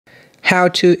How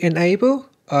to enable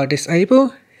or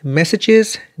disable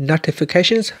messages,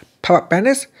 notifications, pop-up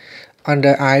banners on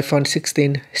the iPhone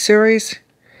 16 series.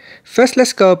 First,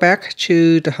 let's go back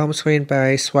to the home screen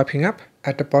by swiping up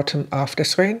at the bottom of the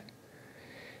screen.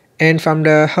 And from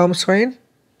the home screen,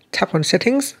 tap on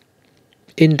Settings.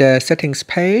 In the Settings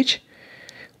page,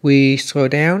 we scroll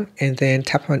down and then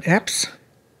tap on Apps.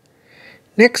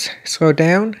 Next, scroll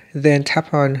down, then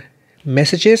tap on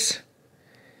Messages.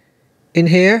 In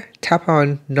here, tap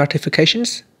on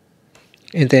Notifications.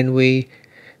 And then we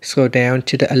scroll down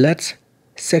to the Alerts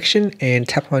section and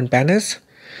tap on Banners.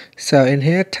 So in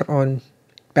here, tap on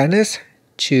Banners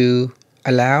to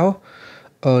allow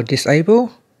or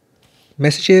disable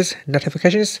messages,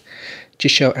 notifications to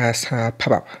show as a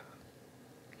pop-up.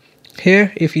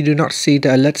 Here, if you do not see the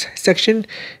Alerts section,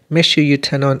 make sure you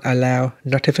turn on Allow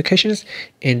Notifications,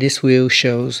 and this will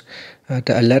show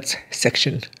the Alerts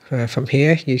section. From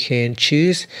here, you can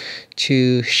choose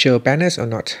to show banners or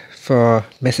not for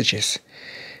messages.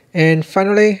 And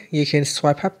finally, you can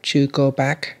swipe up to go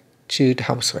back to the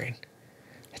home screen.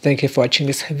 Thank you for watching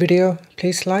this video.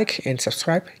 Please like and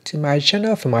subscribe to my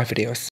channel for more videos.